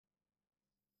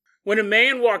When a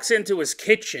man walks into his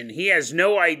kitchen, he has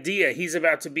no idea he's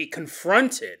about to be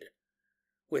confronted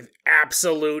with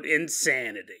absolute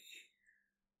insanity.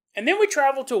 And then we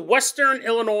travel to Western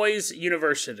Illinois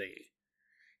University.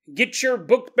 Get your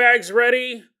book bags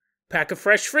ready, pack a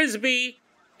fresh Frisbee,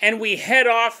 and we head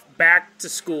off back to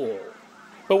school.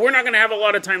 But we're not going to have a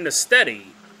lot of time to study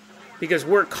because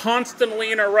we're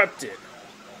constantly interrupted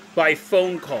by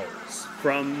phone calls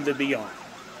from the beyond.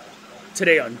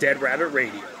 Today on Dead Rabbit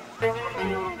Radio.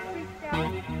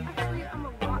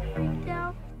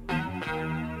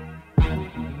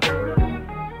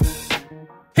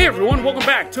 Hey everyone, welcome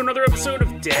back to another episode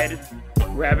of Dead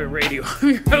Rabbit Radio. I'm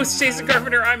your host, Jason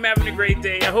Carpenter. I'm having a great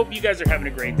day. I hope you guys are having a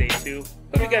great day too.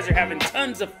 Hope you guys are having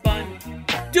tons of fun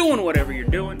doing whatever you're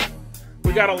doing.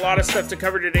 We got a lot of stuff to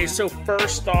cover today, so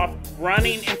first off,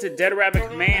 running into Dead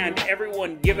Rabbit Command,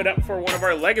 everyone give it up for one of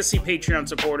our legacy Patreon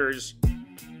supporters,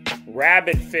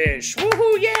 Rabbitfish.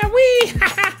 Woohoo, yeah, wee!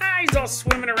 He's all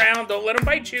swimming around, don't let him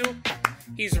bite you.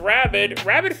 He's rabid.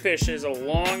 Rabbitfish is a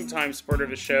longtime supporter of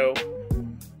the show.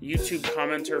 YouTube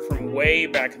commenter from way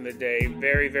back in the day.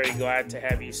 Very, very glad to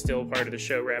have you still part of the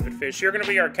show, Rabbitfish. You're going to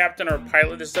be our captain, our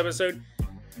pilot this episode.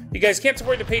 You guys can't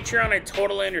support the Patreon. I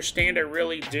totally understand. I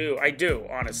really do. I do,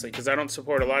 honestly, because I don't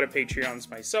support a lot of Patreons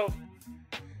myself.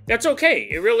 That's okay.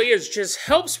 It really is. Just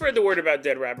help spread the word about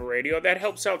Dead Rabbit Radio. That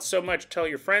helps out so much. Tell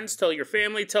your friends, tell your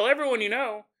family, tell everyone you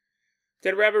know.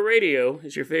 Dead Rabbit Radio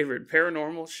is your favorite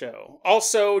paranormal show.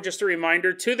 Also, just a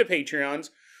reminder to the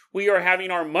Patreons, we are having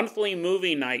our monthly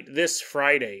movie night this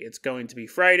Friday. It's going to be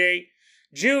Friday,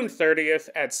 June 30th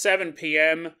at 7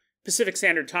 p.m. Pacific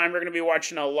Standard Time. We're going to be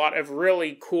watching a lot of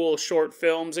really cool short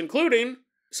films, including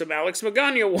some Alex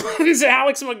Magana ones.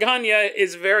 Alex Magana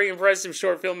is a very impressive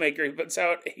short filmmaker. He puts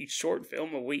out a short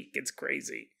film a week. It's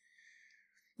crazy.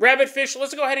 Rabbitfish,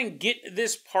 let's go ahead and get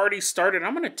this party started.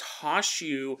 I'm going to toss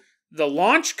you the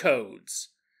launch codes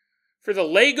for the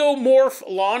Lego Morph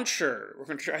launcher. We're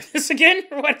going to try this again.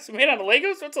 What's it made out of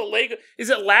Legos? What's a Lego? Is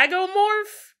it Lego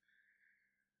Morph?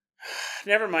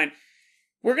 Never mind.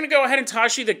 We're going to go ahead and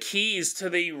toss you the keys to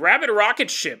the Rabbit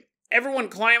rocket ship. Everyone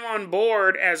climb on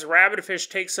board as Rabbitfish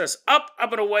takes us up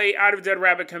and away out of Dead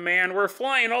Rabbit Command. We're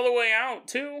flying all the way out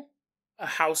to a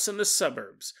house in the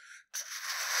suburbs.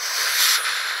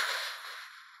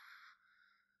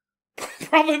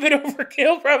 Probably a bit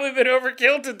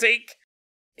overkill to take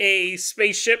a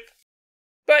spaceship.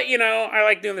 But, you know, I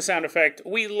like doing the sound effect.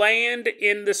 We land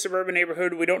in the suburban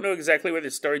neighborhood. We don't know exactly where the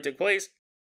story took place.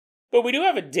 But we do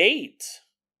have a date.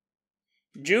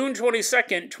 June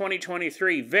 22nd,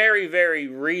 2023. Very, very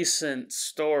recent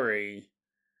story.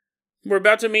 We're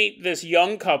about to meet this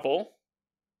young couple.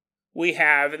 We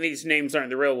have, and these names aren't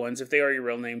the real ones. If they are your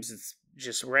real names, it's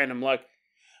just random luck.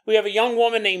 We have a young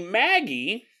woman named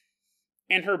Maggie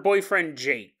and her boyfriend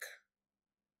Jake.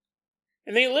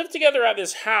 And they live together at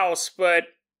this house, but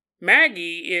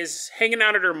Maggie is hanging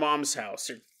out at her mom's house.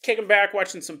 They're kicking back,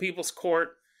 watching some People's Court,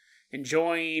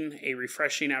 enjoying a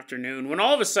refreshing afternoon, when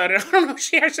all of a sudden, I don't know,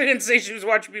 she actually didn't say she was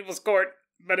watching People's Court,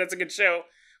 but it's a good show.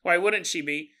 Why wouldn't she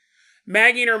be?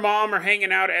 Maggie and her mom are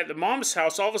hanging out at the mom's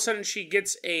house. All of a sudden, she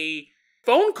gets a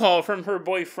phone call from her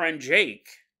boyfriend, Jake.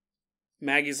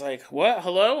 Maggie's like, what?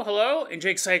 Hello? And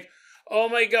Jake's like, oh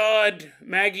my God,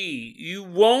 Maggie, you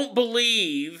won't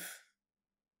believe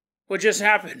what just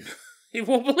happened. You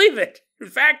won't believe it. In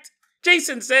fact,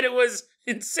 Jason said it was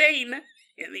insane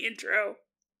in the intro.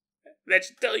 That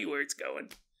should tell you where it's going.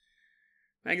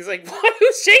 Maggie's like, what?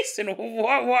 Who's Jason?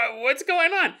 What's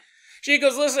going on? She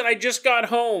goes, listen, I just got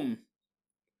home.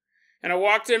 And I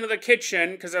walked into the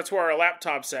kitchen, because that's where our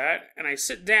laptop's at. And I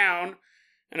sit down,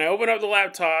 and I open up the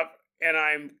laptop, and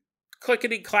I'm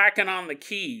clickety-clacking on the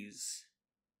keys.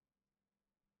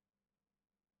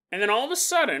 And then all of a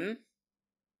sudden,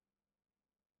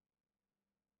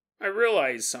 I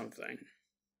realize something.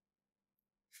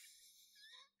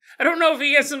 I don't know if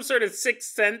he has some sort of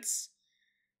sixth sense.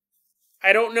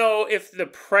 I don't know if the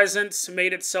presence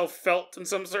made itself felt in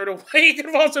some sort of way. It could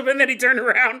have also been that he turned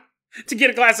around to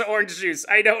get a glass of orange juice.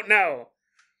 I don't know.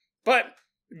 But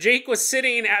Jake was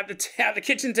sitting at the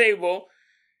kitchen table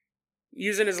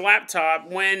using his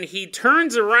laptop when he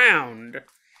turns around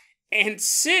and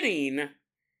sitting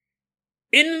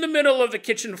in the middle of the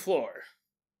kitchen floor,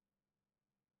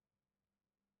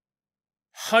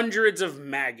 hundreds of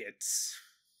maggots.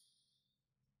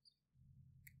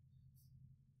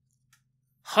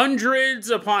 Hundreds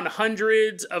upon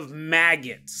hundreds of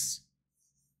maggots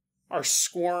are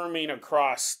squirming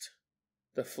across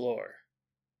the floor.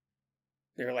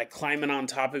 They're like climbing on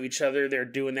top of each other. They're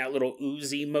doing that little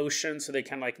oozy motion, so they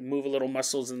kind of like move a little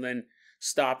muscles and then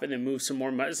stop and then move some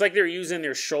more. It's like they're using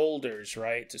their shoulders,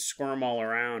 right, to squirm all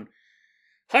around.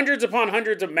 Hundreds upon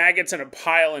hundreds of maggots in a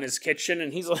pile in his kitchen,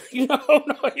 and he's like, no,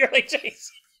 you're like,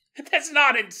 Jason, that's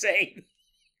not insane.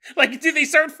 Like, do they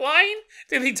start flying?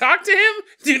 Do they talk to him?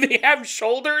 Do they have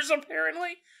shoulders,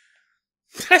 apparently?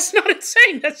 That's not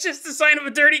insane. That's just a sign of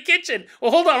a dirty kitchen.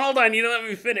 Well, hold on. You don't let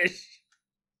me finish.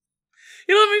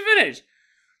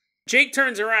 Jake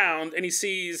turns around and he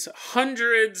sees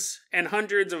hundreds and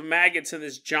hundreds of maggots in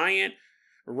this giant,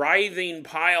 writhing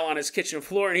pile on his kitchen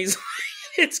floor, and he's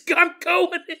like, I'm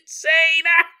going insane.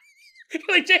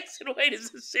 You're like, Jason, wait, is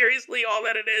this seriously all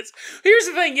that it is? Here's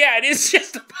the thing, yeah, it is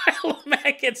just a pile of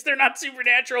maggots. They're not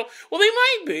supernatural. Well, they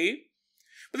might be,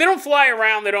 but they don't fly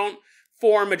around. They don't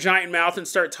form a giant mouth and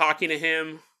start talking to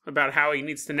him about how he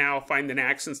needs to now find an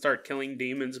axe and start killing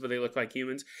demons, but they look like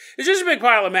humans. It's just a big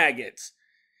pile of maggots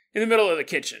in the middle of the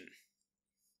kitchen.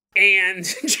 And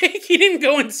Jake, he didn't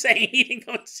go insane.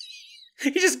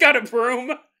 He just got a broom.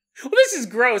 Well, this is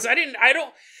gross.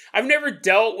 I've never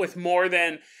dealt with more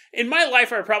than, in my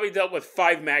life, I probably dealt with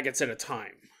 5 maggots at a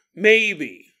time.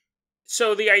 Maybe.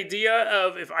 So the idea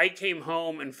of if I came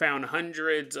home and found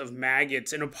hundreds of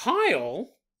maggots in a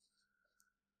pile,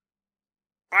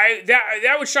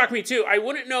 that would shock me too. I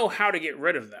wouldn't know how to get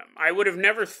rid of them. I would have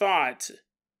never thought.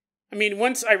 I mean,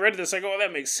 once I read this, I go, "Oh,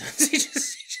 that makes sense." He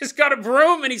just got a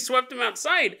broom and he swept them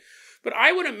outside. But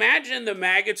I would imagine the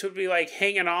maggots would be like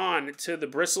hanging on to the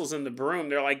bristles in the broom.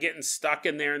 They're like getting stuck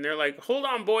in there, and they're like, "Hold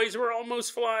on, boys, we're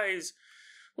almost flies.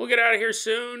 We'll get out of here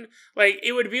soon." Like,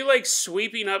 it would be like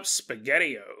sweeping up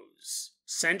SpaghettiOs,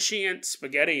 sentient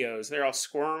SpaghettiOs. They're all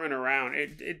squirming around.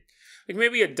 It like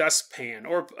maybe a dustpan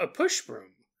or a push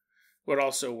broom would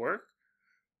also work.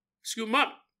 Scoop them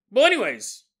up. Well,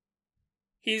 anyways,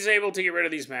 he's able to get rid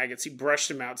of these maggots. He brushed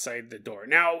them outside the door.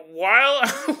 Now, while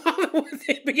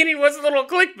the beginning was a little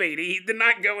clickbait, he did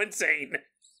not go insane.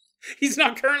 He's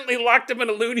not currently locked up in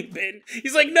a loony bin.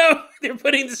 He's like, no, they're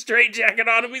putting the straitjacket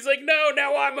on him. He's like, no,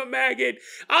 now I'm a maggot.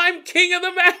 I'm king of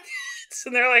the maggots.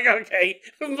 And they're like, okay,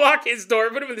 lock his door,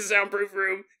 put him in the soundproof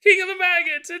room. King of the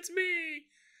maggots, it's me.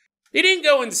 He didn't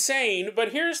go insane,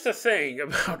 but here's the thing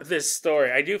about this story.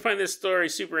 I do find this story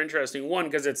super interesting. 1,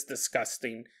 because it's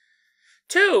disgusting.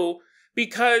 2,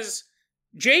 because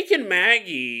Jake and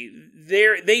Maggie,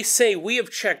 they say, we have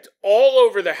checked all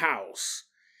over the house.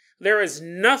 There is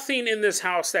nothing in this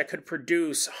house that could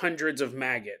produce hundreds of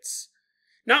maggots.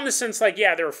 Not in the sense like,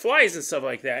 yeah, there are flies and stuff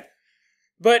like that,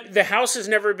 but the house has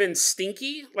never been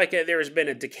stinky, like there's been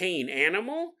a decaying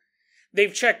animal.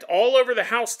 They've checked all over the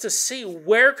house to see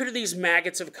where could these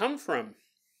maggots have come from.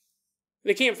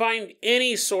 They can't find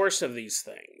any source of these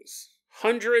things.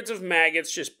 Hundreds of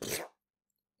maggots just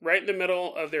right in the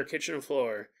middle of their kitchen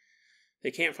floor.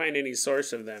 They can't find any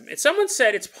source of them. And someone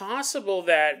said it's possible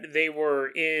that they were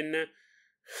in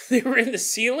the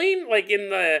ceiling, like in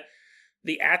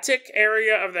the attic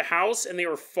area of the house, and they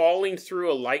were falling through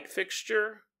a light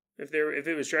fixture. If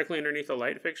it was directly underneath a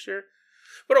light fixture.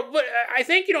 But I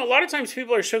think, a lot of times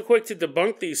people are so quick to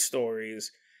debunk these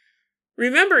stories.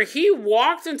 Remember, he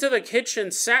walked into the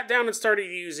kitchen, sat down, and started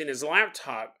using his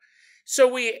laptop.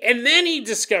 And then he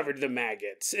discovered the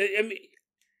maggots. I mean,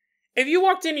 if you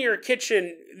walked into your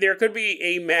kitchen, there could be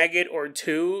a maggot or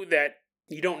two that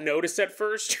you don't notice at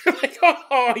first. You're like,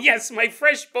 oh, yes, my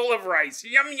fresh bowl of rice.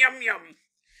 Yum, yum, yum.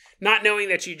 Not knowing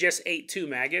that you just ate 2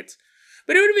 maggots.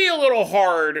 But it would be a little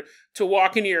hard to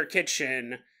walk into your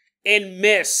kitchen and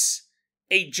miss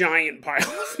a giant pile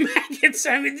of maggots.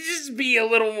 I mean, it'd just be a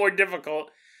little more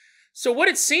difficult. So what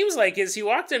it seems like is he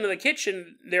walked into the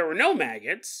kitchen, there were no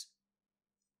maggots.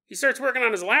 He starts working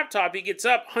on his laptop, he gets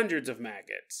up, hundreds of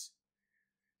maggots.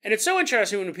 And it's so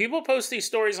interesting when people post these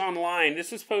stories online.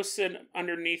 This was posted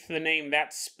underneath the name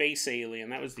That Space Alien.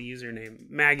 That was the username.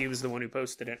 Maggie was the one who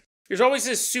posted it. There's always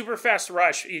this super fast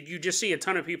rush. You just see a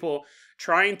ton of people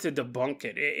trying to debunk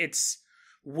it. It's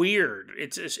weird.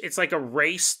 It's like a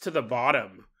race to the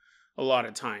bottom a lot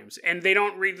of times. And they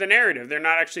don't read the narrative. They're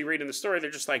not actually reading the story.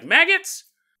 They're just like, maggots?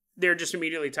 They're just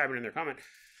immediately typing in their comment.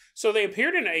 So they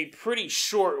appeared in a pretty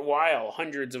short while,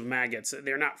 hundreds of maggots.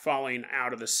 They're not falling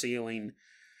out of the ceiling.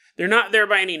 They're not there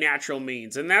by any natural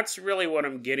means. And that's really what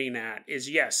I'm getting at is,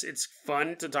 yes, it's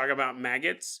fun to talk about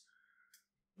maggots.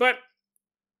 But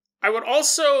I would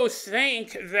also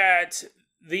think that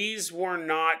these were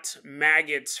not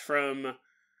maggots from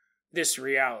this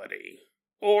reality.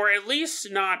 Or at least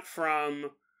not from, I'm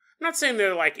not saying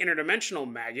they're like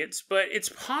interdimensional maggots, but it's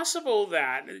possible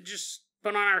that, just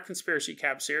put on our conspiracy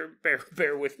caps here,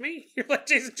 bear with me. You're like,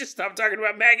 Jason, just stop talking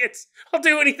about maggots. I'll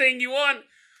do anything you want.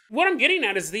 What I'm getting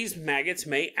at is these maggots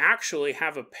may actually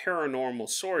have a paranormal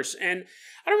source, and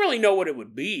I don't really know what it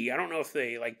would be. I don't know if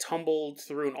they tumbled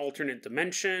through an alternate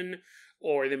dimension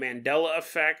or the Mandela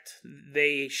effect.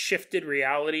 They shifted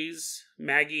realities.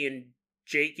 Maggie and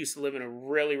Jake used to live in a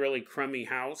really, really crummy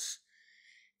house.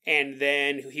 And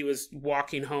then he was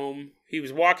walking home. He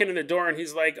was walking in the door and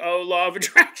he's like, oh, law of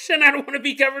attraction, I don't want to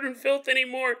be covered in filth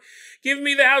anymore. Give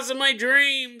me the house of my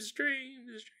dreams.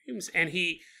 And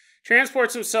he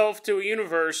transports himself to a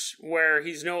universe where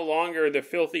he's no longer the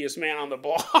filthiest man on the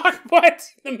block, but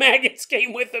the maggots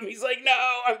came with him. He's like,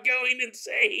 no, I'm going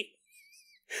insane.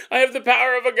 I have the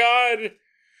power of a god,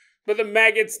 but the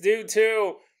maggots do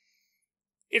too.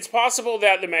 It's possible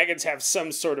that the maggots have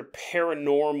some sort of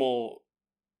paranormal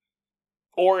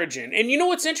origin. And you know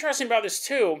what's interesting about this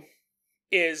too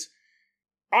is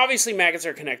obviously maggots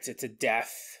are connected to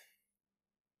death.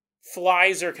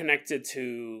 Flies are connected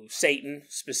to Satan,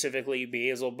 specifically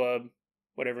Beelzebub,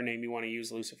 whatever name you want to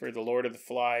use, Lucifer, the Lord of the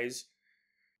Flies.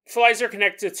 Flies are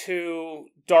connected to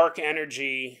dark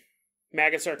energy.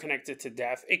 Maggots are connected to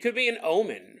death. It could be an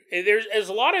omen. There's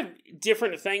a lot of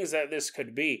different things that this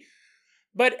could be.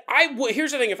 But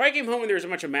here's the thing. If I came home and there was a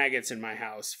bunch of maggots in my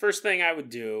house, first thing I would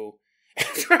do,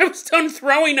 after I was done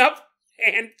throwing up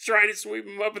and trying to sweep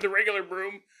them up with a regular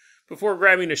broom before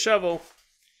grabbing a shovel,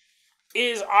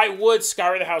 is I would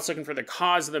scour the house looking for the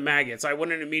cause of the maggots. I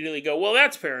wouldn't immediately go, well,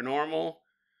 that's paranormal.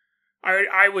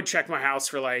 I would check my house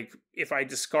for, if I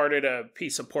discarded a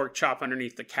piece of pork chop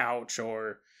underneath the couch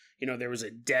or, there was a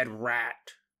dead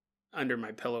rat under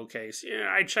my pillowcase. Yeah,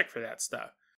 I'd check for that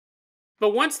stuff. But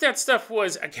once that stuff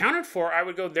was accounted for, I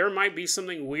would go, there might be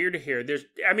something weird here.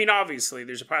 Obviously,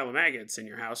 there's a pile of maggots in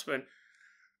your house, but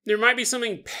there might be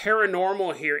something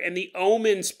paranormal here, and the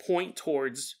omens point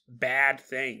towards bad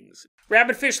things.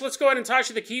 Rabbitfish, let's go ahead and toss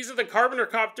you the keys of the Carpenter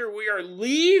Copter. We are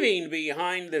leaving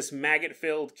behind this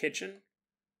maggot-filled kitchen.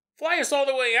 Fly us all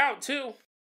the way out to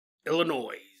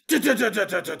Illinois.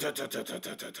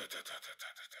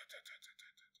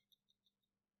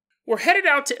 We're headed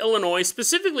out to Illinois.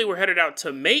 Specifically, we're headed out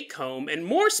to Macomb, and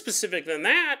more specific than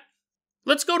that,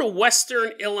 let's go to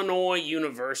Western Illinois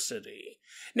University.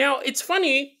 Now, it's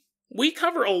funny, we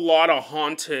cover a lot of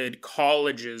haunted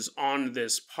colleges on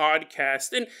this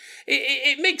podcast, and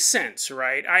it makes sense,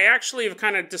 right? I actually have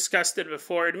kind of discussed it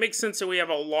before. It makes sense that we have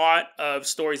a lot of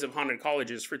stories of haunted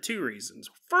colleges for two reasons.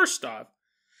 First off,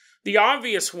 the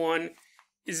obvious one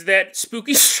is that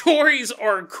spooky stories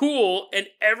are cool, and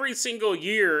every single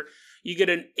year you get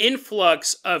an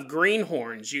influx of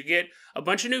greenhorns. You get a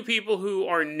bunch of new people who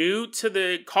are new to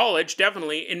the college,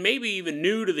 definitely, and maybe even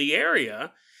new to the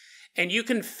area. And you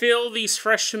can fill these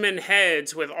freshman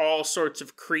heads with all sorts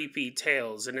of creepy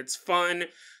tales, and it's fun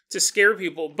to scare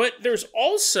people. But there's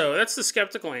also, that's the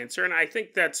skeptical answer, and I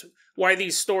think that's why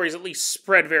these stories at least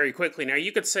spread very quickly. Now,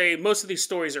 you could say most of these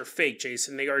stories are fake,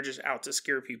 Jason. They are just out to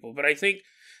scare people. But I think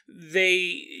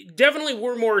they definitely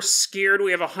were more scared.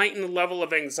 We have a heightened level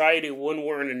of anxiety when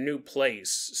we're in a new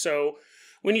place. So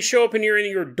when you show up and you're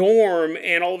in your dorm,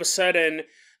 and all of a sudden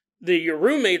your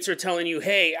roommates are telling you,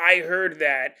 hey, I heard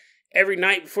that every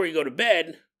night before you go to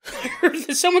bed,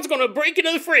 someone's going to break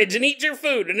into the fridge and eat your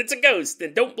food, and it's a ghost,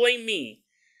 and don't blame me.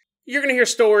 You're going to hear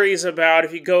stories about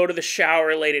if you go to the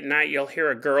shower late at night, you'll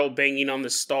hear a girl banging on the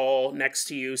stall next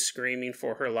to you, screaming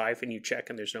for her life, and you check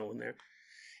and there's no one there.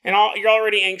 And you're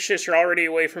already anxious, you're already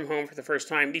away from home for the first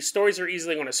time. These stories are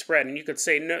easily going to spread, and you could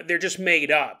say, no, they're just made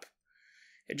up.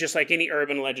 Just like any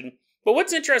urban legend. But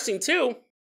what's interesting, too,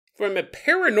 from a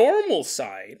paranormal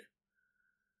side,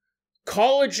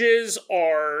 colleges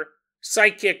are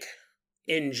psychic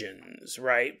engines,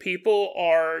 right? People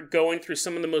are going through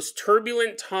some of the most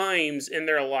turbulent times in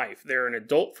their life. They're an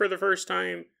adult for the first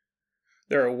time.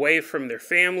 They're away from their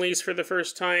families for the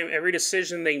first time. Every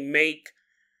decision they make,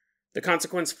 the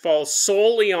consequence falls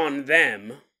solely on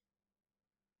them.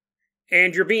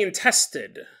 And you're being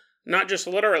tested. Not just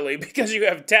literally because you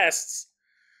have tests,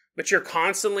 but you're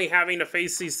constantly having to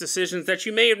face these decisions that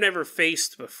you may have never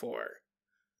faced before.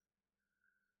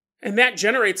 And that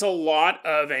generates a lot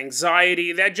of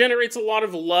anxiety. That generates a lot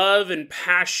of love and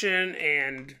passion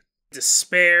and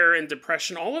despair and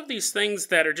depression. All of these things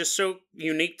that are just so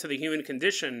unique to the human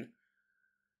condition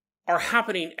are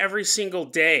happening every single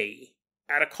day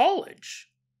at a college.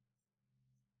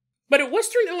 But at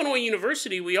Western Illinois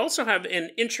University, we also have an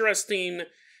interesting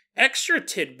extra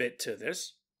tidbit to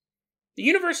this. The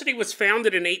university was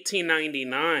founded in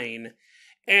 1899,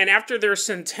 And after their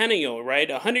centennial, right,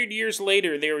 100 years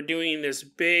later, they were doing this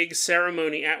big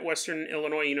ceremony at Western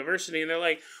Illinois University, and they're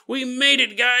like, "We made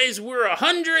it, guys! We're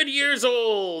 100 years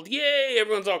old! Yay!"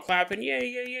 Everyone's all clapping, "Yay,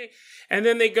 yay, yay!" And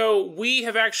then they go, "We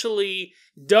have actually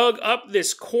dug up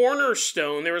this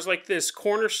cornerstone." There was like this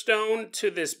cornerstone to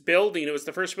this building. It was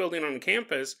the first building on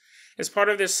campus as part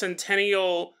of this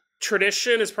centennial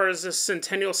tradition, as part of this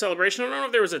centennial celebration. I don't know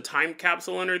if there was a time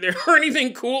capsule under there or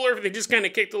anything cool, or if they just kind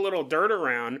of kicked a little dirt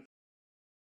around.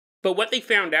 But what they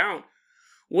found out,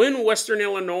 when Western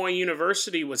Illinois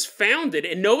University was founded,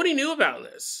 and nobody knew about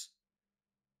this.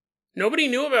 Nobody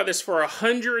knew about this for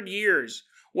 100 years.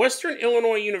 Western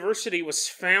Illinois University was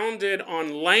founded on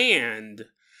land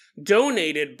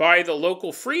donated by the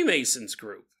local Freemasons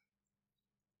group.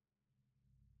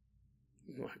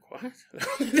 I'm like, what?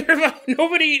 They're like,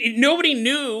 nobody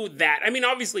knew that. I mean,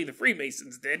 obviously the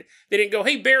Freemasons did. They didn't go,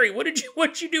 "Hey Barry,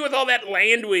 what'd you do with all that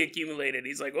land we accumulated?"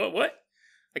 He's like, what?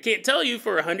 I can't tell you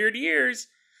for 100 years.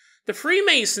 The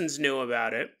Freemasons knew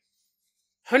about it.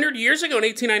 100 years ago in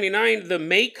 1899, the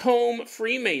Macomb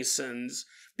Freemasons,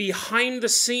 behind the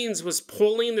scenes, was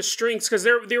pulling the strings, because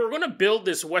they were going to build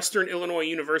this Western Illinois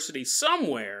University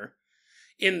somewhere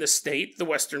in the state, the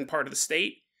western part of the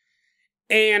state.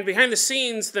 And behind the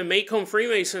scenes, the Macomb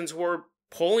Freemasons were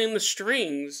pulling the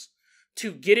strings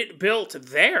to get it built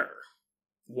there.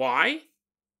 Why?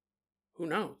 Who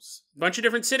knows? A bunch of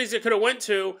different cities they could have went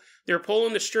to. They're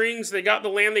pulling the strings. They got the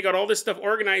land. They got all this stuff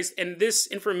organized. And this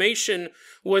information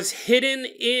was hidden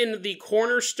in the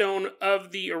cornerstone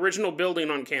of the original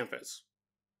building on campus.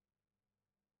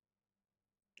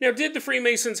 Now, did the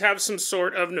Freemasons have some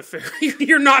sort of nefarious...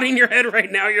 You're nodding your head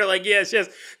right now. You're like, yes.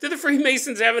 Did the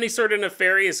Freemasons have any sort of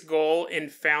nefarious goal in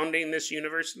founding this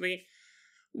university?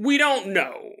 We don't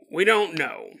know.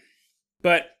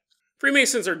 But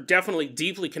Freemasons are definitely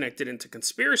deeply connected into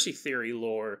conspiracy theory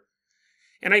lore.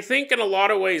 And I think in a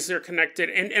lot of ways they're connected,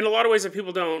 and in a lot of ways that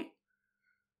people don't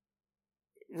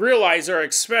realize or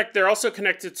expect, they're also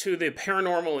connected to the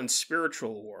paranormal and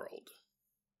spiritual world.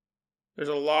 There's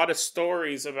a lot of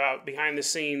stories about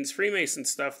behind-the-scenes Freemason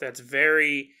stuff that's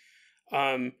very,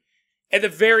 at the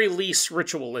very least,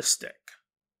 ritualistic.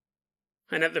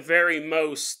 And at the very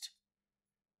most,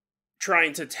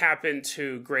 trying to tap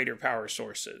into greater power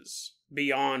sources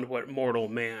beyond what mortal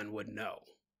man would know.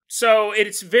 So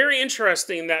it's very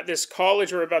interesting that this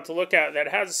college we're about to look at, that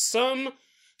has some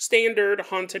standard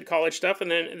haunted college stuff, and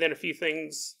then a few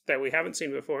things that we haven't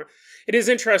seen before. It is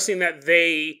interesting that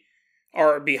they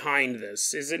are behind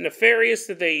this. Is it nefarious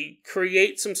that they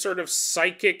create some sort of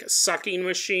psychic sucking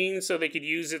machine so they could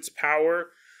use its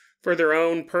power for their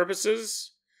own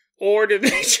purposes? Or do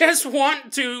they just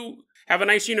want to have a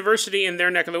nice university in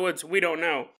their neck of the woods? We don't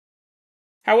know.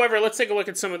 However, let's take a look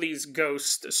at some of these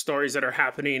ghost stories that are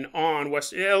happening on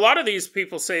a lot of these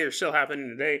people say are still happening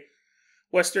today.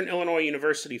 Western Illinois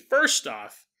University. First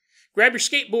off, grab your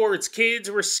skateboards, kids.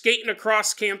 We're skating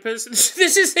across campus.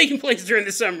 This is taking place during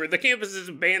the summer. The campus is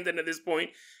abandoned at this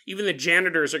point. Even the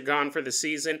janitors are gone for the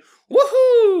season.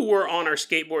 Woohoo! We're on our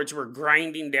skateboards. We're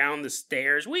grinding down the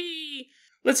stairs. Whee!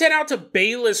 Let's head out to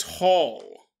Bayless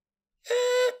Hall.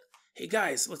 Hey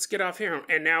guys, let's get off here.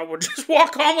 And now we'll just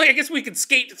walk calmly. I guess we could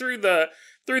skate through the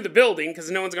building because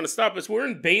no one's going to stop us. We're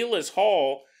in Bayless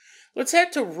Hall. Let's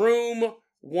head to room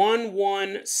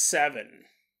 117.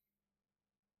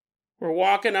 We're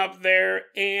walking up there,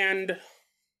 and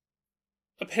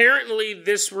apparently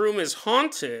this room is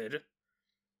haunted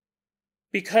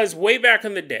because way back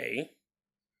in the day,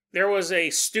 there was a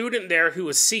student there who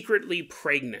was secretly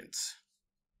pregnant.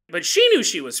 But she knew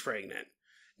she was pregnant.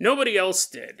 Nobody else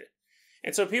did.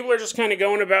 And so people are just kind of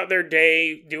going about their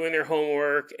day, doing their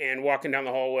homework, and walking down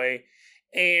the hallway.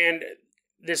 And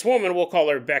this woman, we'll call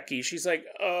her Becky, she's like,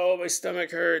 "Oh, my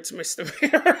stomach hurts,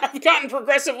 I've gotten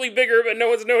progressively bigger, but no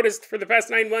one's noticed for the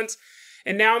past 9 months.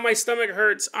 And now my stomach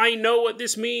hurts. I know what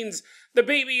this means. The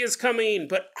baby is coming,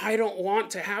 but I don't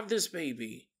want to have this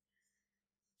baby.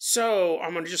 So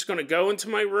I'm just going to go into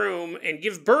my room and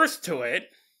give birth to it,"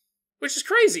 which is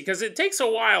crazy because it takes a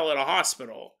while at a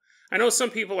hospital. I know some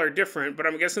people are different, but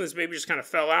I'm guessing this baby just kind of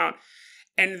fell out.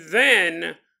 And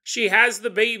then she has the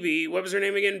baby. What was her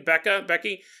name again?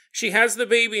 Becky? She has the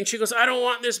baby and she goes, "I don't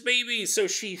want this baby." So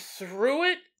she threw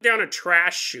it down a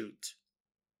trash chute.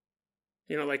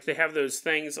 You know, like they have those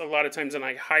things a lot of times in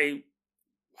like high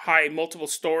multiple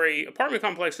story apartment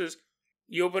complexes.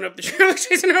 You open up the trailer.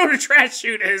 She doesn't know what a trash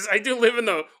chute is. I do live in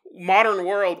the modern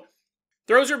world.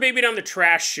 Throws her baby down the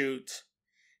trash chute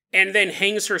and then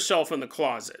hangs herself in the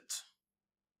closet.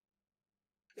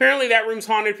 Apparently that room's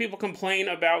haunted. People complain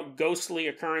about ghostly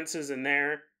occurrences in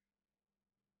there.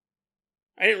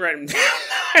 I didn't write them down.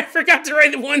 I forgot to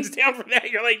write the ones down for that.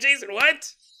 You're like, Jason,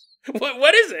 what?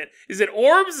 What is it? Is it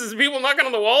orbs? Is it people knocking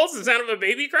on the walls? The sound of a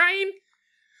baby crying?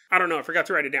 I don't know. I forgot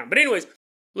to write it down. But anyways,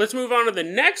 let's move on to the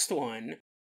next one.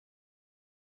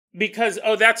 Because,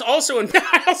 that's also in...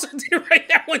 I also didn't write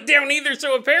that one down either.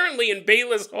 So apparently in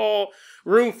Bayless Hall,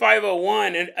 room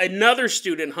 501, another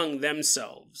student hung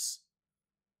themselves.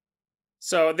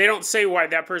 So they don't say why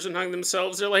that person hung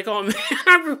themselves. They're like, oh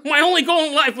man, my only goal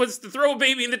in life was to throw a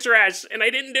baby in the trash, and I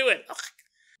didn't do it. Ugh.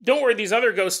 Don't worry, these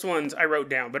other ghost ones I wrote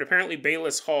down, but apparently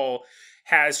Bayless Hall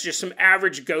has just some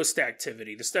average ghost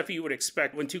activity. The stuff you would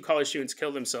expect when 2 college students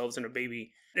kill themselves and a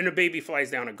baby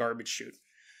flies down a garbage chute.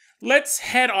 Let's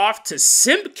head off to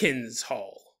Simpkins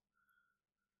Hall.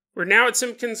 We're now at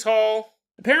Simpkins Hall.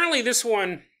 Apparently this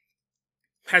one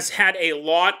has had a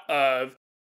lot of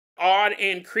odd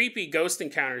and creepy ghost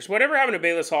encounters. Whatever happened to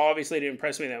Bayless Hall obviously didn't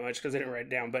impress me that much because I didn't write it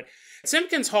down. But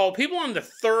Simpkins Hall, people on the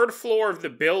 3rd floor of the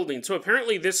building. So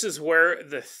apparently this is where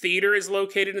the theater is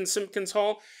located in Simpkins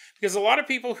Hall. Because a lot of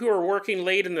people who are working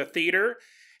late in the theater,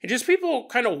 and just people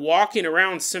kind of walking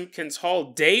around Simpkins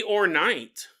Hall day or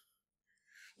night,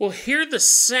 will hear the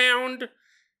sound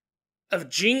of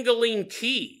jingling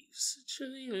keys.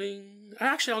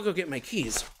 Actually, I'll go get my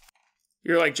keys.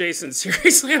 You're like, Jason,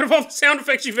 seriously, out of all the sound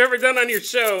effects you've ever done on your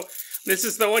show, this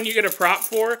is the one you get a prop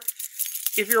for?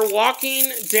 If you're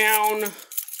walking down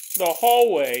the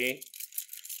hallway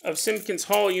of Simpkins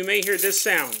Hall, you may hear this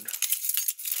sound.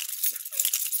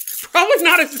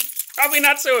 Probably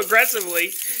not so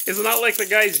aggressively. It's not like the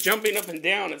guy's jumping up and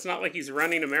down. It's not like he's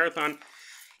running a marathon.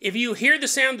 If you hear the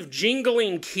sound of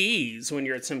jingling keys when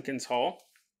you're at Simpkins Hall,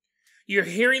 you're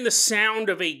hearing the sound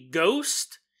of a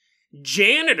ghost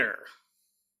janitor.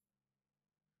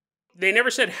 They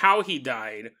never said how he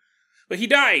died, but he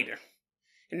died.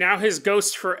 And now his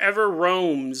ghost forever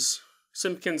roams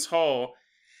Simpkins Hall.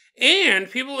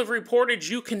 And people have reported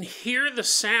you can hear the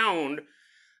sound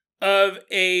of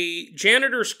a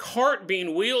janitor's cart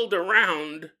being wheeled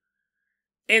around.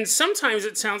 And sometimes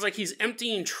it sounds like he's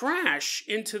emptying trash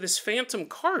into this phantom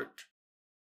cart.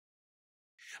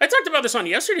 I talked about this on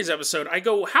yesterday's episode. I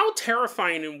go, how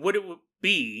terrifying would it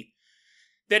be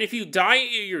that if you die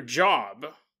at your job,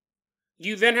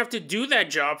 you then have to do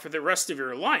that job for the rest of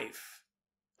your life?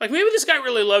 Like, maybe this guy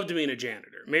really loved being a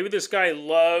janitor. Maybe this guy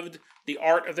loved the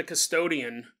art of the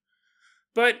custodian.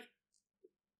 But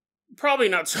probably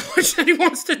not so much that he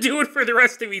wants to do it for the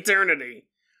rest of eternity.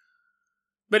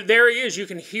 But there he is. You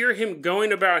can hear him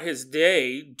going about his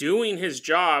day, doing his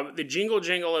job, the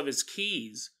jingle of his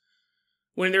keys.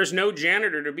 When there's no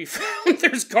janitor to be found,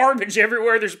 there's garbage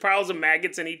everywhere. There's piles of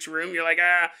maggots in each room. You're like,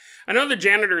 I know the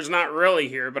janitor's not really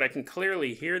here, but I can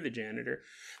clearly hear the janitor.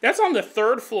 That's on the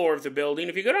 3rd floor of the building.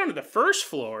 If you go down to the 1st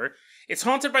floor, it's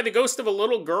haunted by the ghost of a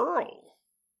little girl.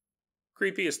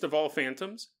 Creepiest of all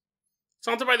phantoms. It's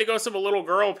haunted by the ghost of a little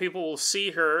girl. People will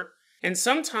see her, and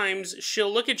sometimes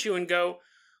she'll look at you and go,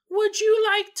 "Would you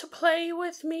like to play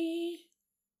with me?"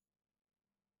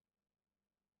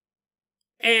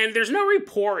 And there's no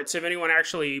reports of anyone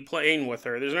actually playing with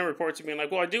her. There's no reports of being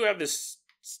like, well, I do have this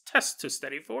test to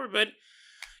study for, but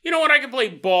you know what? I can play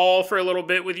ball for a little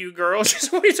bit with you girls.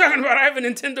 Just what are you talking about? I have a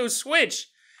Nintendo Switch.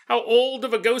 How old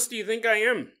of a ghost do you think I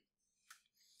am?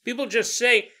 People just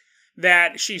say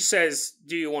that she says,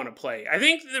 do you want to play? I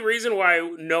think the reason why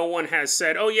no one has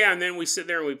said, oh yeah, and then we sit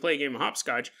there and we play a game of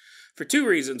hopscotch, for 2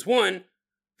 reasons. One,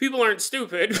 people aren't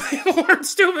stupid. People aren't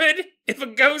stupid. If a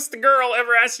ghost girl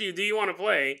ever asks you, do you want to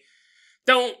play?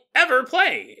 Don't ever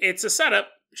play. It's a setup.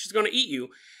 She's going to eat you.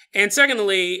 And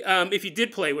secondly, if you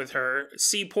did play with her,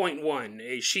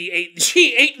 C.1, she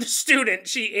ate the student.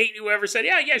 She ate whoever said,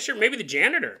 yeah, sure, maybe the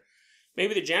janitor.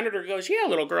 Maybe the janitor goes, yeah,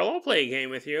 little girl, I'll play a game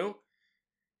with you.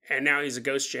 And now he's a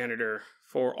ghost janitor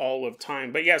for all of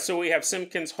time. But yeah, so we have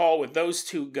Simpkins Hall with those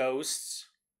 2 ghosts.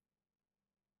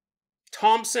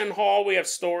 Thompson Hall, we have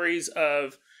stories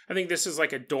of, I think this is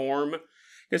like a dorm,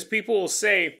 because people will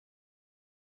say,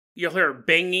 you'll hear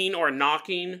banging or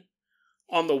knocking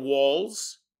on the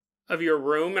walls of your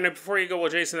room, and before you go, well,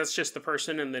 Jason, that's just the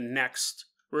person in the next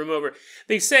room over.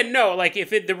 They said no, like if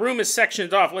the room is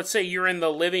sectioned off, let's say you're in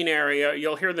the living area,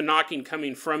 you'll hear the knocking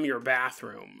coming from your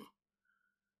bathroom.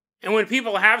 And when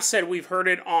people have said we've heard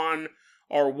it on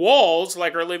our walls,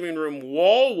 like our living room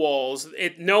walls,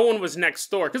 no one was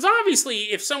next door. Because obviously,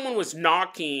 if someone was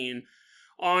knocking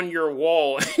on your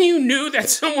wall and you knew that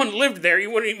someone lived there,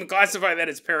 you wouldn't even classify that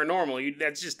as paranormal.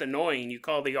 That's just annoying. You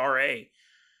call the RA.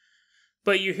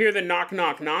 But you hear the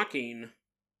knocking,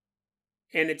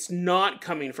 and it's not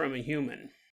coming from a human.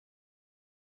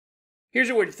 Here's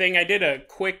a weird thing. I did a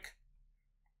quick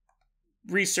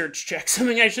research check,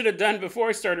 something I should have done before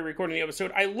I started recording the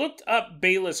episode. I looked up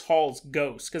Bayless Hall's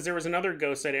ghost, because there was another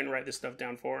ghost I didn't write this stuff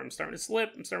down for. I'm starting to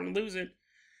slip. I'm starting to lose it.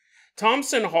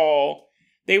 Thompson Hall,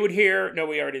 they would hear... No,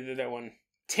 we already did that one.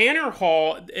 Tanner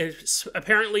Hall is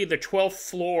apparently the 12th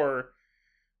floor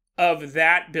of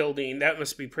that building. That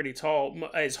must be pretty tall.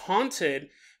 Is haunted.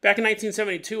 Back in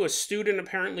 1972, a student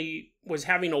apparently was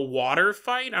having a water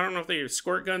fight. I don't know if they had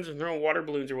squirt guns and throwing water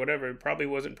balloons or whatever. It probably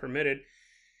wasn't permitted.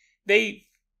 They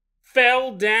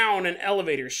fell down an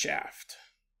elevator shaft.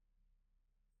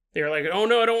 They were like, "Oh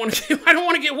no, I don't want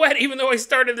to get wet, even though I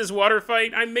started this water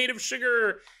fight. I'm made of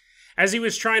sugar." As he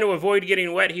was trying to avoid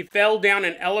getting wet, he fell down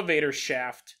an elevator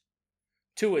shaft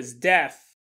to his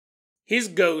death. His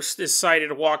ghost is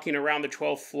sighted walking around the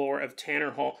 12th floor of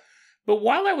Tanner Hall. But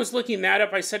while I was looking that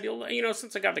up, I said,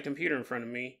 since I got the computer in front of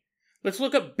me, let's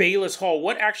look up Bayless Hall.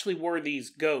 What actually were these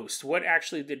ghosts? What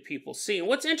actually did people see? And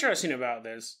what's interesting about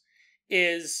this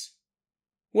is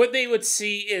what they would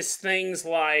see is things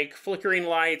like flickering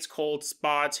lights, cold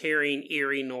spots, hearing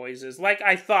eerie noises. Like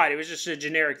I thought, it was just a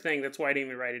generic thing. That's why I didn't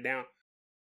even write it down.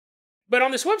 But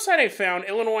on this website I found,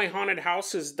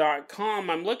 IllinoisHauntedHouses.com,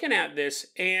 I'm looking at this,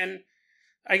 and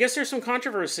I guess there's some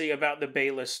controversy about the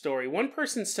Bayless story. One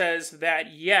person says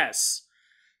that, yes,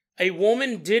 a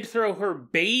woman did throw her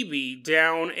baby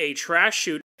down a trash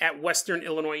chute at Western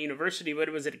Illinois University, but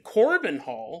it was at Corbin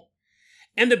Hall,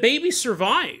 and the baby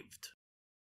survived.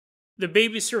 The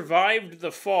baby survived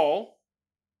the fall,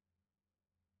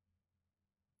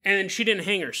 and she didn't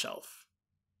hang herself.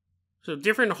 So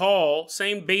different hall,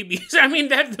 same babies. I mean,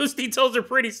 those details are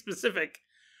pretty specific.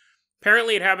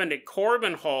 Apparently it happened at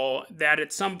Corbin Hall that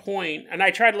at some point, and I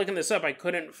tried looking this up, I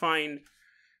couldn't find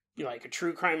like a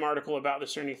true crime article about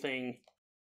this or anything.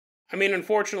 I mean,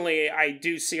 unfortunately, I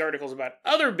do see articles about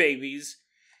other babies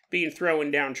being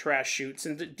thrown down trash chutes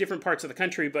in different parts of the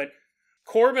country, but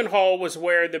Corbin Hall was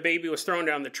where the baby was thrown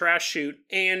down the trash chute,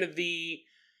 and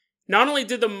not only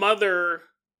did the mother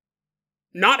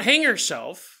not hang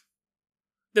herself,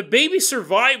 the baby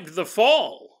survived the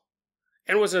fall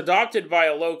and was adopted by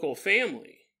a local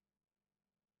family.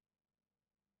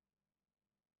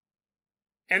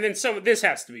 And then this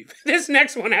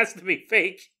next one has to be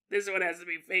fake. This one has to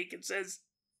be fake. It says,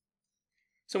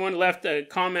 someone left a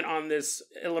comment on this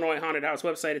Illinois Haunted House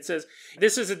website. It says,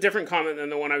 this is a different comment than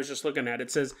the one I was just looking at.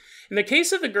 It says, in the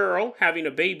case of the girl having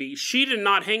a baby, she did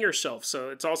not hang herself. So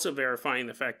it's also verifying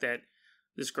the fact that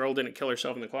this girl didn't kill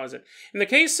herself in the closet. In the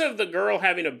case of the girl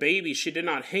having a baby, she did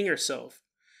not hang herself.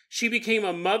 She became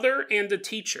a mother and a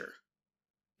teacher.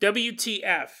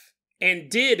 WTF. And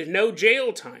did no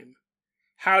jail time.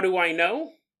 How do I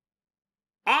know?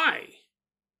 I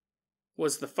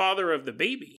was the father of the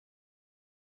baby.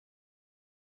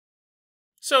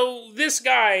 So this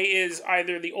guy is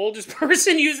either the oldest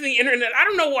person using the internet. I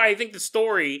don't know why I think the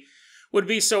story would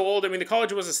be so old. I mean, the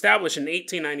college was established in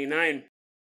 1899.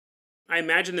 I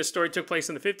imagine this story took place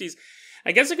in the 50s.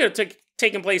 I guess it could have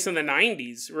taken place in the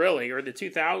 90s, really, or the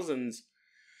 2000s.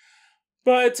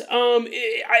 But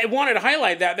I wanted to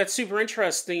highlight that. That's super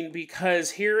interesting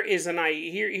because here's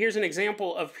an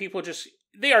example of people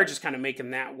they are just kind of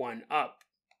making that one up.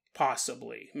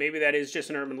 Possibly. Maybe that is just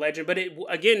an urban legend, but it,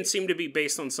 again, seemed to be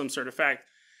based on some sort of fact.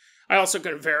 I also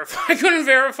couldn't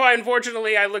verify.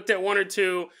 Unfortunately, I looked at one or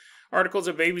two articles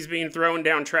of babies being thrown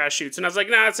down trash chutes, and I was like,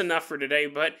 nah, that's enough for today.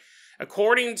 But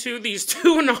according to these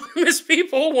two anonymous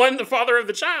people, one, the father of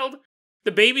the child,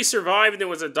 the baby survived and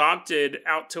was adopted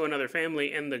out to another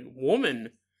family, and the woman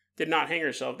did not hang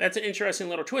herself. That's an interesting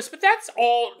little twist, but that's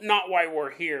all not why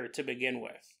we're here to begin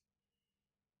with.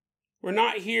 We're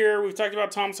not here. We've talked about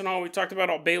Thompson Hall. We've talked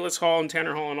about Bayless Hall and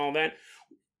Tanner Hall and all that.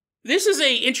 This is an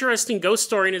interesting ghost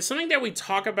story, and it's something that we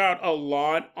talk about a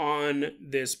lot on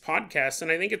this podcast,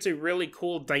 and I think it's a really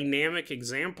cool, dynamic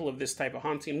example of this type of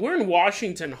haunting. We're in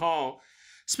Washington Hall.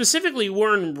 Specifically,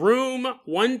 we're in room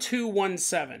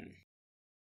 1217.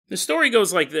 The story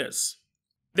goes like this.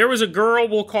 There was a girl,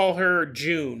 we'll call her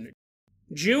June.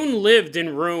 June lived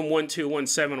in room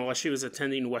 1217 while she was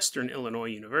attending Western Illinois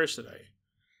University.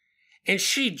 And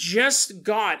she just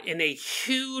got in a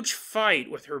huge fight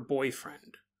with her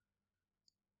boyfriend.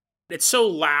 It's so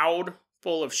loud,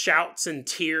 full of shouts and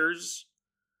tears.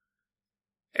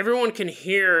 Everyone can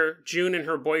hear June and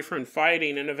her boyfriend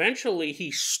fighting, and eventually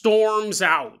he storms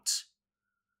out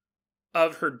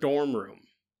of her dorm room.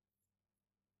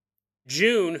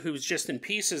 June, who's just in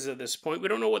pieces at this point, we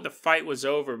don't know what the fight was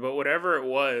over, but whatever it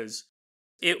was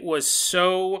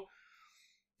so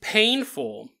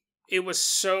painful. It was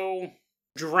so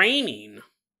draining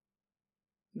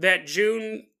that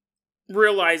June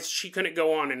realized she couldn't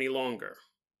go on any longer.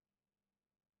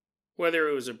 Whether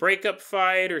it was a breakup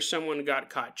fight or someone got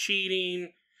caught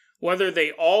cheating, whether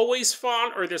they always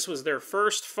fought or this was their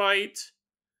first fight,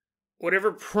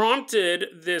 whatever prompted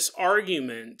this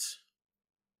argument,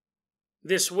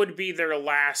 this would be their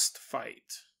last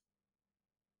fight.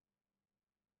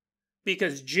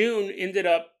 Because June ended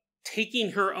up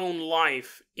taking her own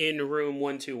life in room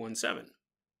 1217.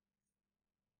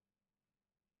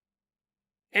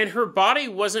 And her body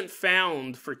wasn't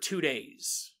found for 2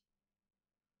 days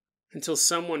until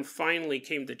someone finally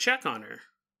came to check on her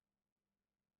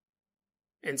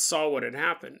and saw what had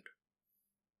happened.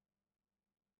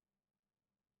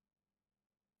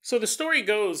 So the story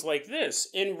goes like this.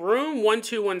 In room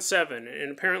 1217,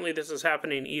 and apparently this is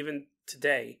happening even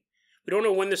today. We don't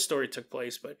know when this story took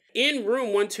place, but in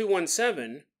room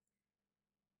 1217,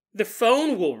 the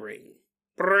phone will ring.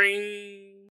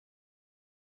 Bring.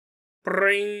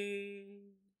 Bring.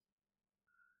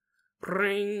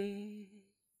 Bring.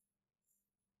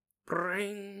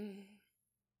 Bring.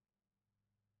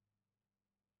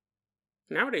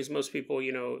 Nowadays, most people,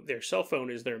 their cell phone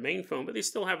is their main phone, but they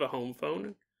still have a home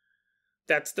phone.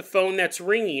 That's the phone that's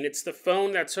ringing. It's the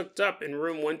phone that's hooked up in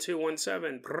room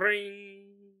 1217. Bring.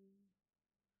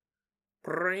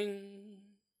 Bring.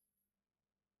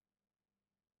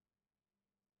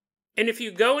 And if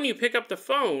you go and you pick up the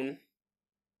phone,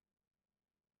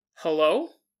 hello?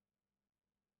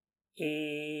 And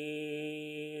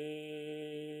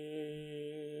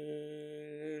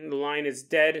the line is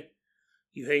dead.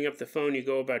 You hang up the phone, you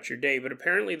go about your day. But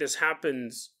apparently this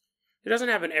happens, it doesn't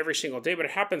happen every single day, but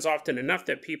it happens often enough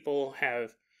that people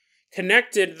have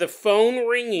connected the phone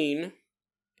ringing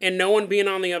and no one being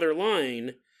on the other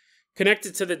line,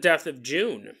 connected to the death of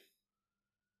June.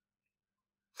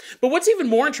 But what's even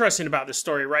more interesting about this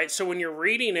story, right? So when you're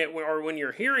reading it or when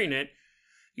you're hearing it,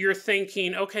 you're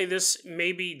thinking, okay, this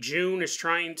maybe June is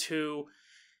trying to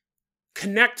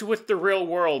connect with the real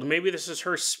world. Maybe this is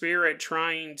her spirit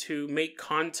trying to make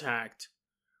contact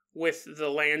with the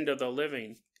land of the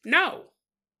living. No.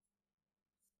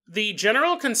 The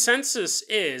general consensus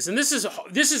is, and this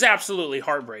is absolutely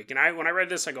heartbreaking. When I read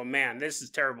this, I go, man, this is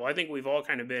terrible. I think we've all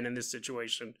kind of been in this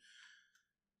situation.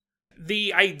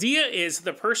 The idea is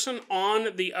the person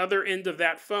on the other end of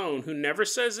that phone who never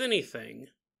says anything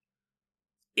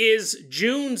is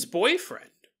June's boyfriend.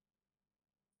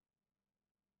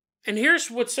 And here's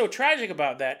what's so tragic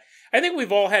about that. I think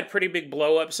we've all had pretty big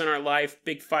blow-ups in our life,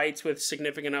 big fights with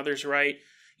significant others, right?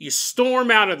 You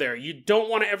storm out of there. You don't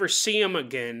want to ever see them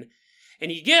again.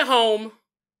 And you get home,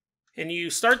 and you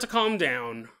start to calm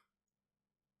down.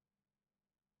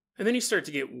 And then you start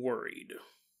to get worried.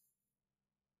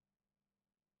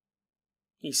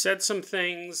 You said some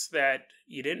things that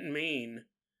you didn't mean.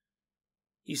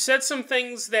 You said some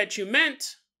things that you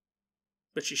meant,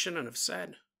 but you shouldn't have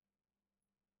said.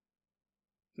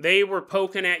 They were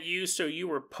poking at you, so you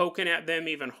were poking at them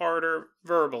even harder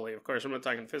verbally. Of course, I'm not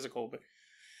talking physical, but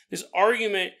this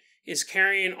argument is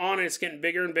carrying on, and it's getting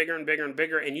bigger and bigger and bigger and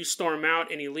bigger, and you storm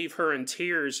out, and you leave her in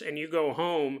tears, and you go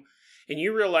home, and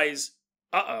you realize,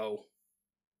 uh-oh,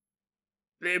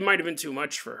 it might have been too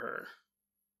much for her.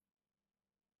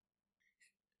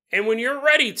 And when you're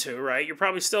ready to, right, you're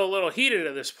probably still a little heated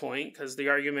at this point, because the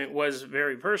argument was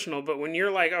very personal, but when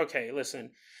you're like, okay,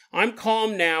 listen, I'm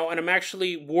calm now, and I'm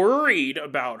actually worried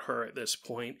about her at this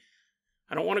point.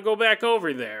 I don't want to go back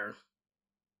over there,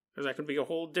 because that could be a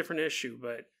whole different issue,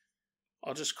 but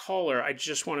I'll just call her. I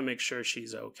just want to make sure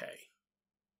she's okay.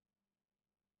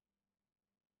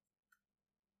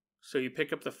 So you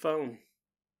pick up the phone.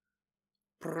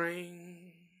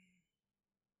 Bring.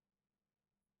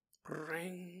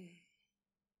 Bring.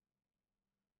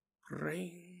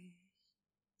 Bring.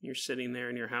 You're sitting there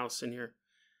in your house, and you're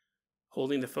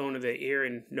holding the phone to the ear,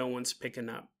 and no one's picking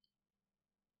up.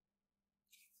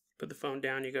 Put the phone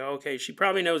down, you go, okay, she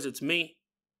probably knows it's me.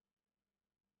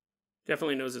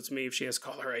 Definitely knows it's me if she has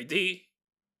caller ID.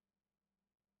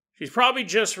 She's probably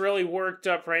just really worked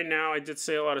up right now. I did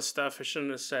say a lot of stuff I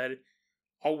shouldn't have said.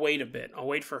 I'll wait a bit. I'll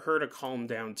wait for her to calm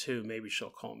down too. Maybe she'll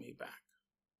call me back.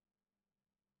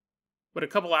 But a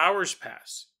couple hours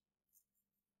pass.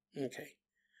 Okay.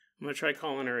 I'm going to try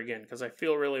calling her again because I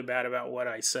feel really bad about what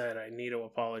I said. I need to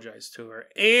apologize to her.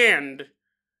 And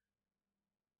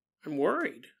I'm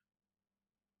worried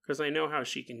because I know how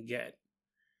she can get.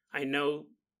 I know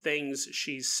things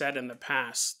she's said in the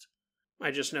past.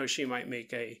 I just know she might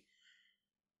make a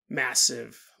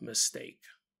massive mistake.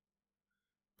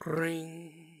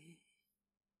 Bring.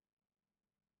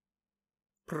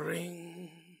 Bring.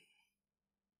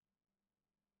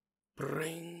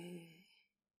 Bring.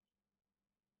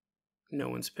 No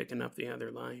one's picking up the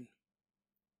other line.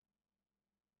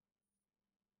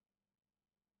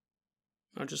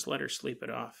 I'll just let her sleep it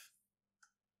off.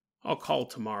 I'll call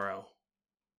tomorrow.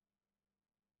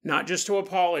 Not just to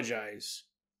apologize,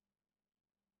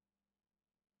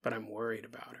 but I'm worried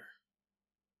about her.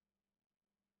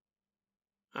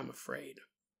 I'm afraid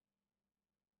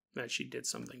that she did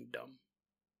something dumb.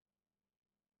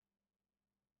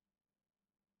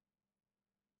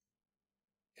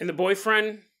 And the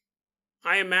boyfriend,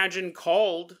 I imagine,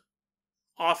 called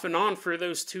off and on for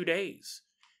those 2 days,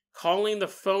 calling the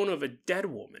phone of a dead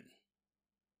woman.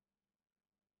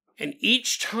 And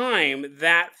each time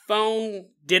that phone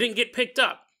didn't get picked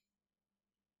up,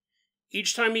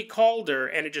 each time he called her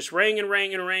and it just rang and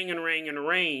rang and rang and rang and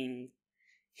rang,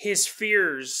 his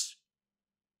fears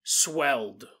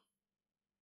swelled.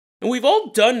 And we've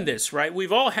all done this, right?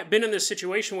 We've all been in this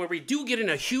situation where we do get in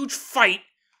a huge fight,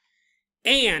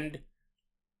 and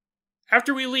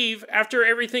after we leave, after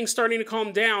everything's starting to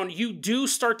calm down, you do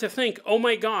start to think, oh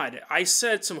my God, I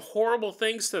said some horrible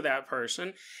things to that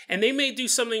person, and they may do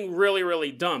something really,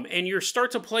 really dumb. And you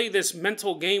start to play this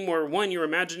mental game where, one, you're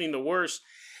imagining the worst,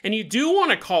 and you do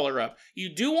want to call her up.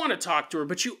 You do want to talk to her,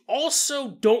 but you also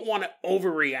don't want to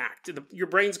overreact. Your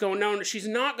brain's going, no, she's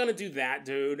not going to do that,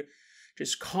 dude.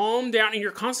 Just calm down. And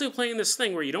you're constantly playing this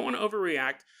thing where you don't want to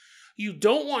overreact. You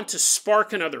don't want to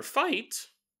spark another fight.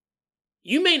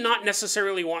 You may not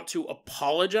necessarily want to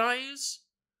apologize,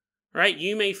 right?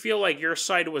 You may feel like your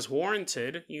side was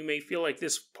warranted. You may feel like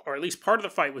this, or at least part of the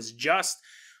fight was just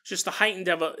the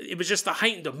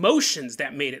heightened emotions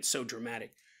that made it so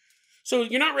dramatic. So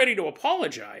you're not ready to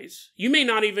apologize. You may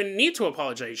not even need to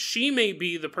apologize. She may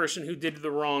be the person who did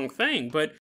the wrong thing,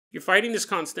 but you're fighting this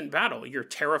constant battle. You're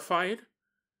terrified.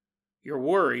 You're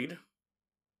worried.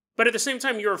 But at the same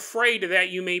time, you're afraid that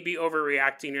you may be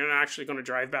overreacting. You're not actually going to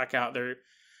drive back out there.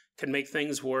 Can make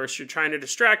things worse. You're trying to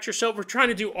distract yourself. We're trying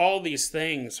to do all these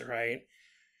things, right?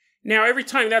 Now, every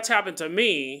time that's happened to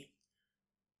me,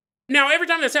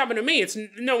 it's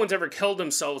no one's ever killed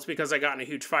themselves because I got in a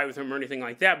huge fight with them or anything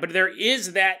like that. But there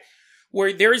is that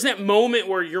moment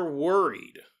where you're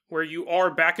worried, where you are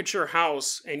back at your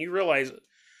house and you realize,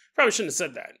 probably shouldn't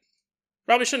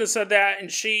have said that.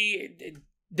 And she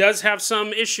does have some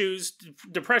issues,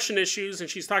 depression issues, and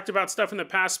she's talked about stuff in the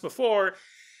past before.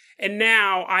 And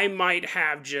now I might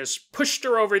have just pushed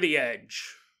her over the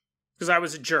edge because I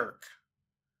was a jerk.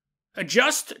 A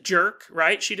just jerk,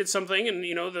 right? She did something and,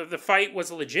 the fight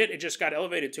was legit. It just got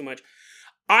elevated too much.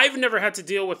 I've never had to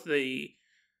deal with the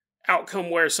outcome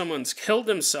where someone's killed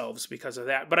themselves because of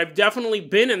that. But I've definitely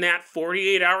been in that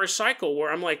 48-hour cycle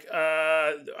where I'm like,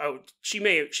 she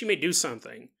may do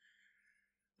something.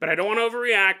 But I don't want to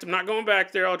overreact. I'm not going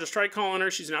back there. I'll just try calling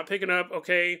her. She's not picking up.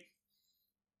 Okay.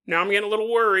 Now I'm getting a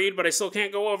little worried, but I still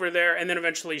can't go over there. And then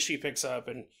eventually she picks up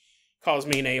and calls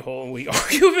me an a-hole, and we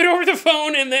argue a bit over the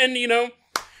phone, and then,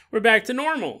 we're back to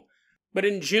normal. But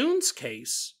in June's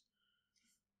case,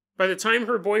 by the time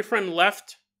her boyfriend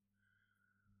left,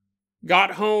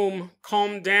 got home,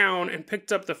 calmed down, and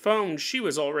picked up the phone, she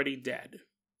was already dead.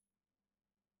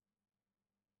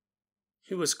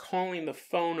 He was calling the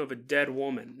phone of a dead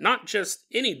woman. Not just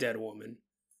any dead woman.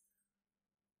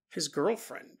 His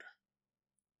girlfriend.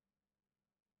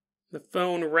 The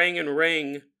phone rang and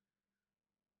rang,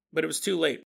 but it was too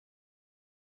late.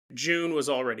 June was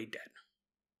already dead.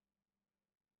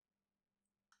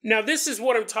 Now, this is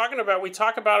what I'm talking about. We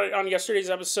talked about it on yesterday's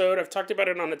episode. I've talked about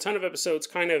it on a ton of episodes,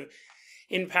 kind of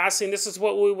in passing. This is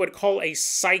what we would call a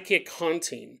psychic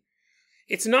haunting.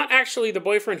 It's not actually the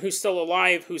boyfriend who's still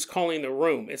alive who's calling the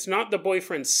room. It's not the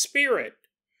boyfriend's spirit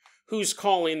who's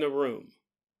calling the room.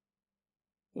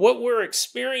 What we're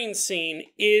experiencing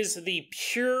is the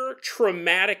pure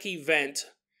traumatic event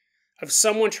of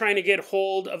someone trying to get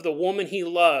hold of the woman he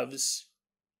loves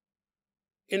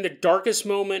in the darkest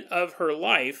moment of her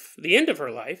life, the end of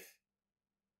her life.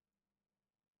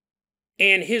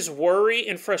 And his worry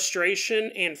and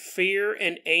frustration and fear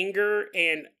and anger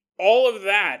and all of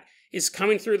that is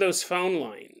coming through those phone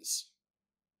lines.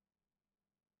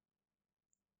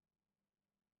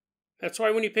 That's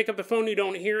why when you pick up the phone, you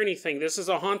don't hear anything. This is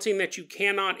a haunting that you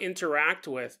cannot interact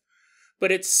with.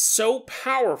 But it's so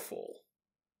powerful.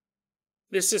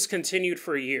 This has continued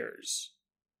for years.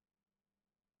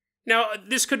 Now,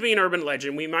 this could be an urban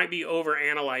legend. We might be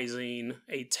overanalyzing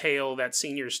a tale that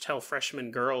seniors tell freshman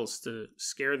girls to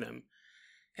scare them.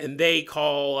 And they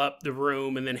call up the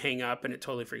room and then hang up, and it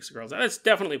totally freaks the girls out. That's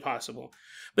definitely possible.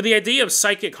 But the idea of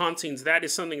psychic hauntings, that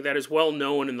is something that is well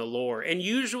known in the lore. And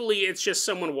usually it's just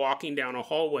someone walking down a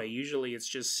hallway. Usually it's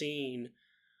just seeing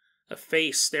a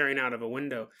face staring out of a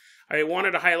window. I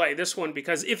wanted to highlight this one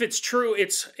because if it's true,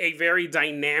 it's a very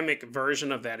dynamic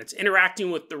version of that. It's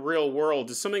interacting with the real world.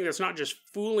 It's something that's not just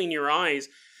fooling your eyes.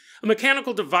 A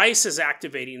mechanical device is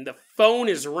activating. The phone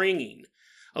is ringing.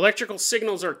 Electrical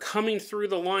signals are coming through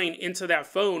the line into that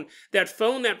phone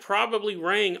that probably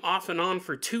rang off and on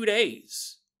for 2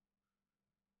 days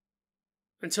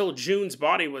until June's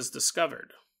body was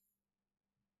discovered.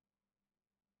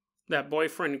 That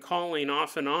boyfriend calling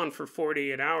off and on for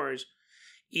 48 hours.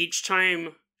 Each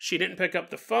time she didn't pick up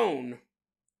the phone,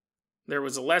 there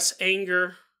was less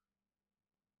anger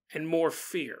and more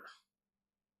fear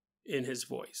in his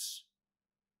voice.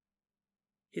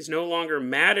 He's no longer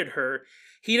mad at her.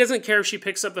 He doesn't care if she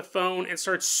picks up the phone and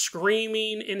starts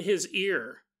screaming in his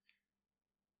ear.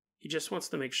 He just wants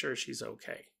to make sure she's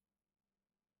okay.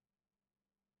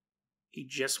 He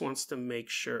just wants to make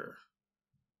sure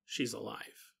she's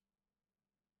alive.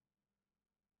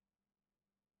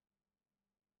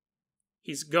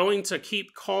 He's going to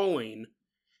keep calling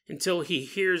until he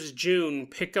hears June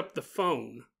pick up the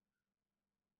phone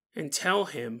and tell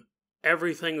him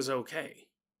everything's okay.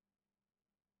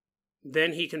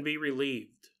 Then he can be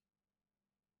relieved.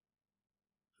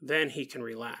 Then he can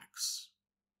relax.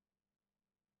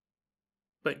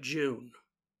 But June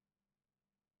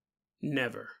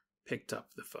never picked up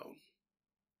the phone.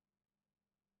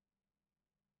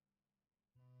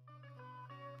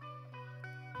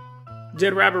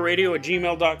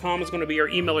 DeadRabbitRadio@gmail.com is going to be our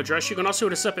email address. You can also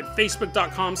hit us up at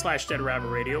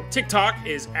Facebook.com/DeadRabbitRadio. TikTok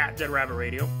is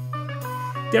 @DeadRabbitRadio.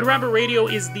 Dead Rabbit Radio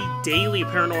is the daily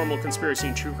paranormal conspiracy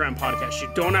and true crime podcast. You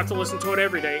don't have to listen to it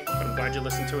every day, but I'm glad you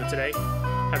listened to it today.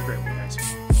 Have a great week,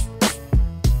 guys.